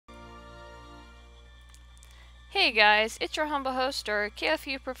Hey guys, it's your humble host, or K if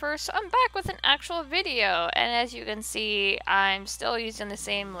you prefer, so I'm back with an actual video, and as you can see, I'm still using the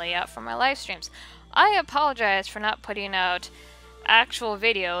same layout for my live streams. I apologize for not putting out actual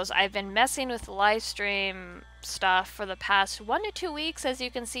videos. I've been messing with live stream stuff for the past 1 to 2 weeks. As you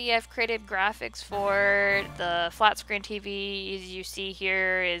can see, I've created graphics for the flat screen TV. As you see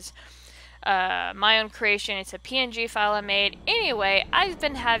here is my own creation. It's a PNG file I made. Anyway, I've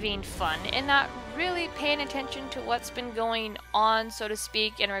been having fun and not really paying attention to what's been going on, so to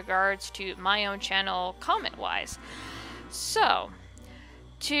speak, in regards to my own channel comment-wise. So,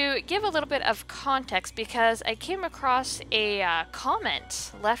 to give a little bit of context, because I came across a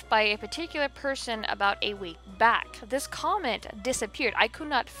comment left by a particular person about a week back. This comment disappeared. I could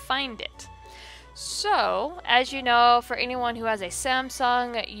not find it. So, as you know, for anyone who has a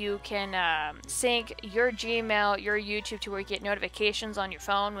Samsung, you can sync your Gmail, your YouTube to where you get notifications on your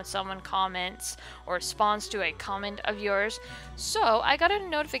phone when someone comments or responds to a comment of yours. So, I got a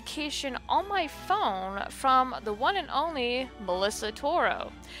notification on my phone from the one and only Melissa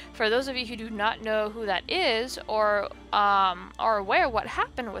Toro. For those of you who do not know who that is or are aware what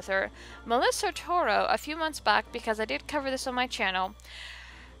happened with her, Melissa Toro, a few months back, because I did cover this on my channel,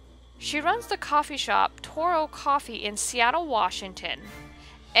 she runs the coffee shop Toro Coffee in Seattle, Washington,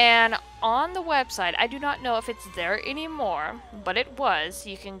 and on the website, I do not know if it's there anymore, but it was.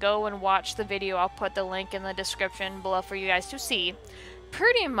 You can go and watch the video. I'll put the link in the description below for you guys to see.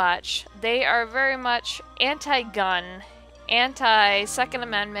 Pretty much, they are very much anti-gun, anti-Second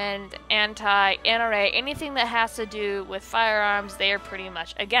Amendment, anti-NRA, anything that has to do with firearms, they are pretty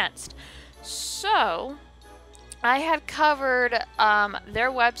much against. So, I had covered their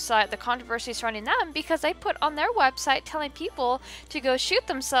website, the controversy surrounding them, because they put on their website telling people to go shoot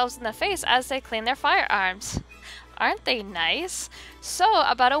themselves in the face as they clean their firearms. Aren't they nice? So,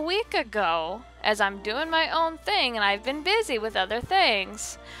 about a week ago, as I'm doing my own thing and I've been busy with other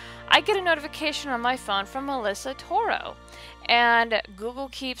things, I get a notification on my phone from Melissa Toro. And Google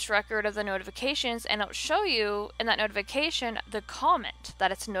keeps record of the notifications, and it'll show you in that notification the comment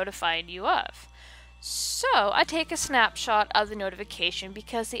that it's notifying you of. So, I take a snapshot of the notification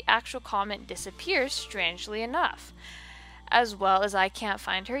because the actual comment disappears, strangely enough. As well as I can't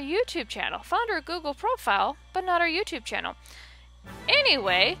find her YouTube channel. Found her Google profile, but not her YouTube channel.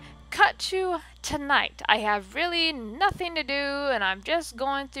 Anyway, cut to tonight. I have really nothing to do, and I'm just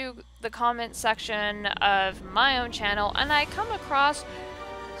going through the comment section of my own channel, and I come across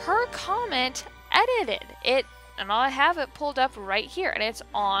her comment edited. And I have it pulled up right here, and it's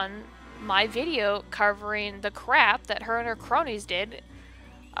on my video covering the crap that her and her cronies did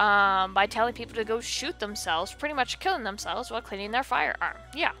by telling people to go shoot themselves, pretty much killing themselves while cleaning their firearm.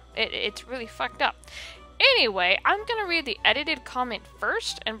 Yeah, it's really fucked up. Anyway, I'm gonna read the edited comment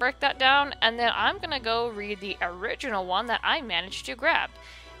first and break that down, and then I'm gonna go read the original one that I managed to grab.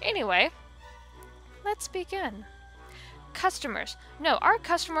 Anyway, let's begin. Customers. No, our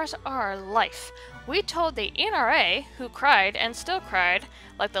customers are our life. We told the NRA, who cried and still cried,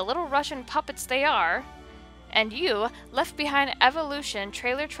 like the little Russian puppets they are, and you, left behind evolution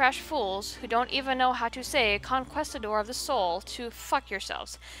trailer trash fools who don't even know how to say conquistador of the soul, to fuck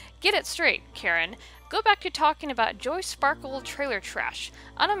yourselves. Get it straight, Karen. Go back to talking about Joy Sparkle trailer trash.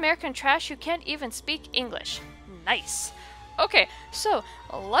 Un-American trash who can't even speak English. Nice. Okay, so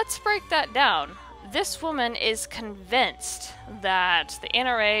let's break that down. This woman is convinced that the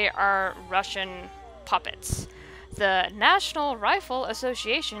NRA are Russian puppets. The National Rifle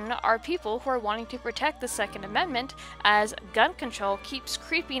Association are people who are wanting to protect the Second Amendment as gun control keeps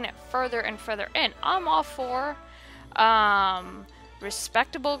creeping further and further in. I'm all for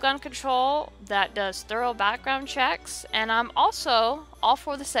respectable gun control that does thorough background checks, and I'm also all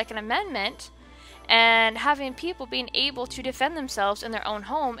for the Second Amendment and having people being able to defend themselves in their own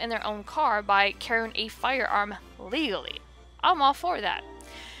home, in their own car, by carrying a firearm legally. I'm all for that.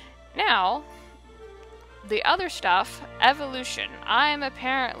 Now, the other stuff, evolution. I'm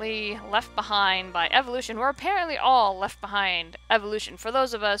apparently left behind by evolution. We're apparently all left behind evolution, for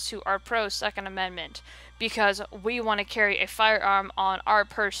those of us who are pro-Second Amendment, because we want to carry a firearm on our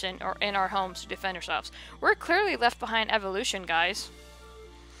person or in our homes to defend ourselves. We're clearly left behind evolution, guys.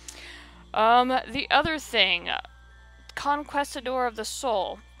 The other thing, Conquistador of the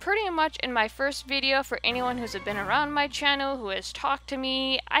Soul. Pretty much in my first video, for anyone who's been around my channel, who has talked to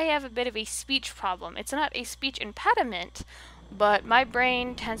me, I have a bit of a speech problem. It's not a speech impediment, but my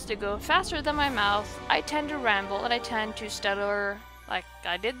brain tends to go faster than my mouth. I tend to ramble, and I tend to stutter, like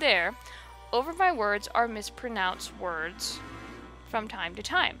I did there, over my words or mispronounce words from time to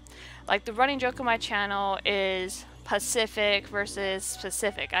time. Like the running joke on my channel is Pacific versus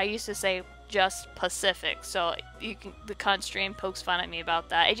Specific. I used to say just Pacific, so the cunt stream pokes fun at me about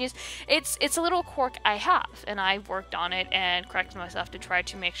that. It's a little quirk I have, and I've worked on it and corrected myself to try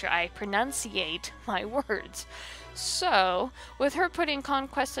to make sure I pronunciate my words. So, with her putting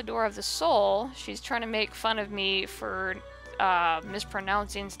Conquistador of the Soul, she's trying to make fun of me for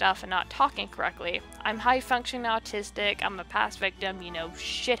mispronouncing stuff and not talking correctly. I'm high-functioning autistic, I'm a past victim, you know,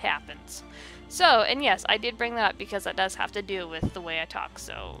 shit happens. So, and yes, I did bring that up because that does have to do with the way I talk,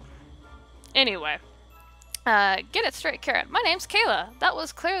 so... Anyway, get it straight, Karen. My name's Kayla. That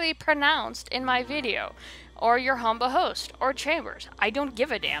was clearly pronounced in my video. Or your humble host, or Chambers. I don't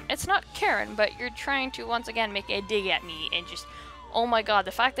give a damn. It's not Karen, but you're trying to once again make a dig at me and just, oh my god,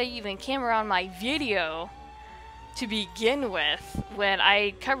 the fact that you even came around my video to begin with when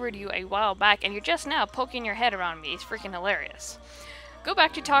I covered you a while back and you're just now poking your head around me is freaking hilarious. Go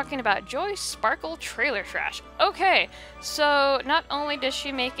back to talking about Joy Sparkle trailer trash. Okay, so not only does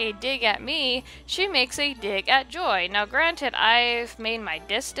she make a dig at me, she makes a dig at Joy. Now granted, I've made my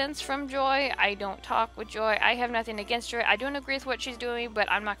distance from Joy. I don't talk with Joy. I have nothing against Joy. I don't agree with what she's doing,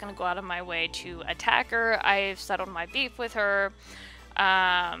 but I'm not going to go out of my way to attack her. I've settled my beef with her.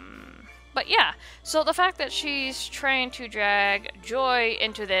 But yeah, so the fact that she's trying to drag Joy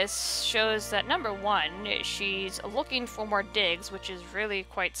into this shows that, number one, she's looking for more digs, which is really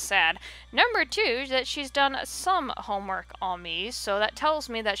quite sad. Number two, that she's done some homework on me, so that tells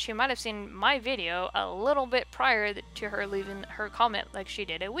me that she might have seen my video a little bit prior to her leaving her comment like she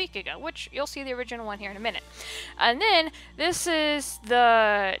did a week ago, which you'll see the original one here in a minute. And then, this is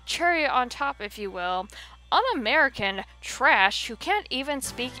the cherry on top, if you will. Un-American trash who can't even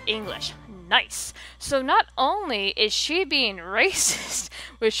speak English. Nice. So not only is she being racist,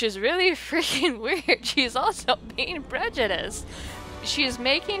 which is really freaking weird, she's also being prejudiced. She's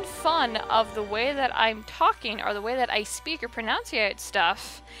making fun of the way that I'm talking or the way that I speak or pronunciate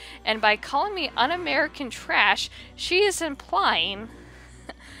stuff, and by calling me un-American trash, she is implying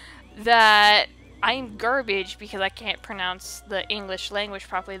that I'm garbage because I can't pronounce the English language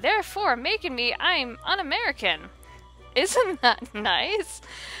properly, therefore making me I'm un-American. Isn't that nice?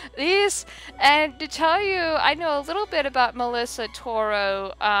 And to tell you, I know a little bit about Melissa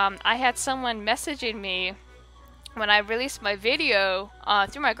Toro. I had someone messaging me when I released my video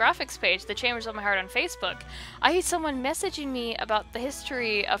through my graphics page, The Chambers of My Heart on Facebook. I had someone messaging me about the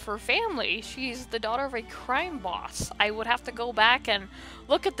history of her family. She's the daughter of a crime boss. I would have to go back and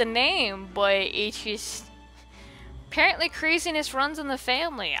look at the name, but it's just... apparently craziness runs in the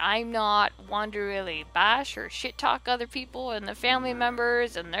family. I'm not one to really bash or shit talk other people and the family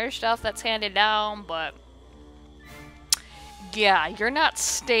members and their stuff that's handed down, but... yeah, you're not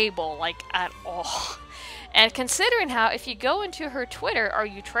stable, like, at all. And considering how, if you go into her Twitter, or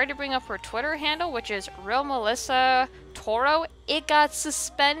you try to bring up her Twitter handle, which is Real Melissa Toro, it got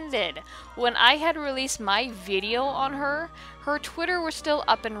suspended. When I had released my video on her, her Twitter was still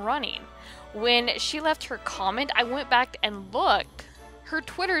up and running. When she left her comment, I went back and looked. Her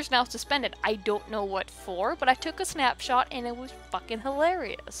Twitter is now suspended. I don't know what for, but I took a snapshot and it was fucking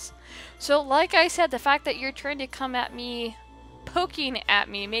hilarious. So, like I said, the fact that you're trying to come at me, poking at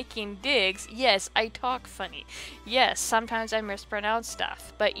me, making digs, yes, I talk funny. Yes, sometimes I mispronounce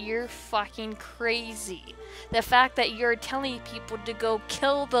stuff, but you're fucking crazy. The fact that you're telling people to go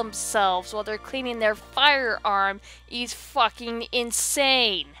kill themselves while they're cleaning their firearm is fucking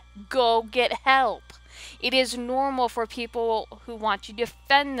insane. Go get help. It is normal for people who want to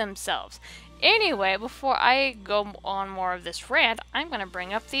defend themselves. Anyway, before I go on more of this rant, I'm going to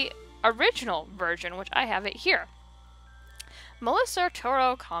bring up the original version, which I have it here. Melissa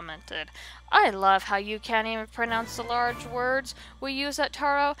Toro commented, I love how you can't even pronounce the large words we use at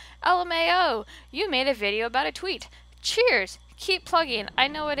Toro. LMAO, you made a video about a tweet. Cheers! Keep plugging. I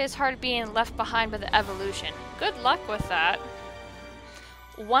know it is hard being left behind by the evolution. Good luck with that.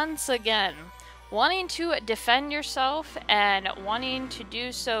 Once again, wanting to defend yourself and wanting to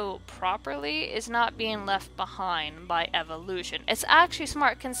do so properly is not being left behind by evolution. It's actually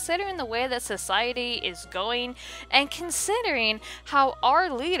smart considering the way that society is going and considering how our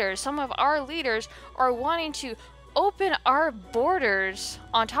leaders, some of our leaders, are wanting to open our borders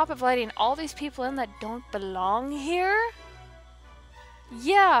on top of letting all these people in that don't belong here.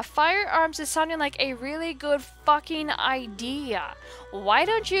 Yeah, firearms is sounding like a really good fucking idea. Why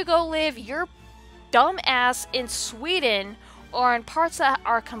don't you go live your dumb ass in Sweden or in parts that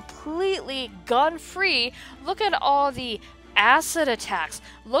are completely gun-free? Look at all the acid attacks.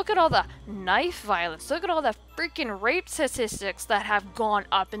 Look at all the knife violence. Look at all the freaking rape statistics that have gone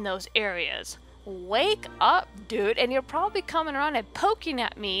up in those areas. Wake up, dude, and you're probably coming around and poking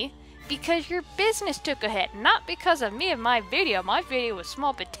at me because your business took a hit, not because of me and my video. My video was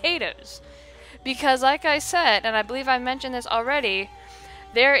small potatoes. Because like I said, and I believe I mentioned this already,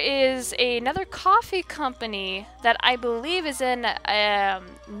 there is another coffee company that I believe is in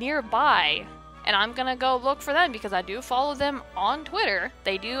nearby, and I'm gonna go look for them because I do follow them on Twitter.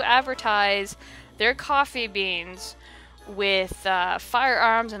 They do advertise their coffee beans with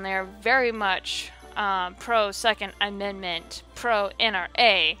firearms, and they're very much pro Second Amendment, pro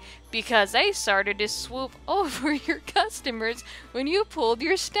NRA, because they started to swoop over your customers when you pulled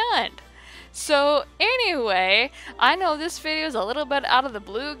your stunt. So anyway, I know this video is a little bit out of the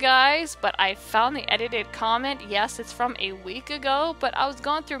blue, guys, but I found the edited comment. Yes, it's from a week ago, but I was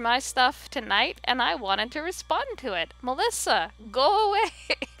going through my stuff tonight and I wanted to respond to it. Melissa, go away.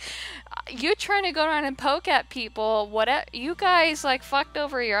 You trying to go around and poke at people, whatever. You guys like fucked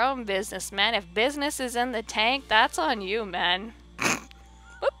over your own business, man. If business is in the tank, that's on you, man.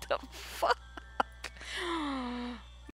 What the fuck?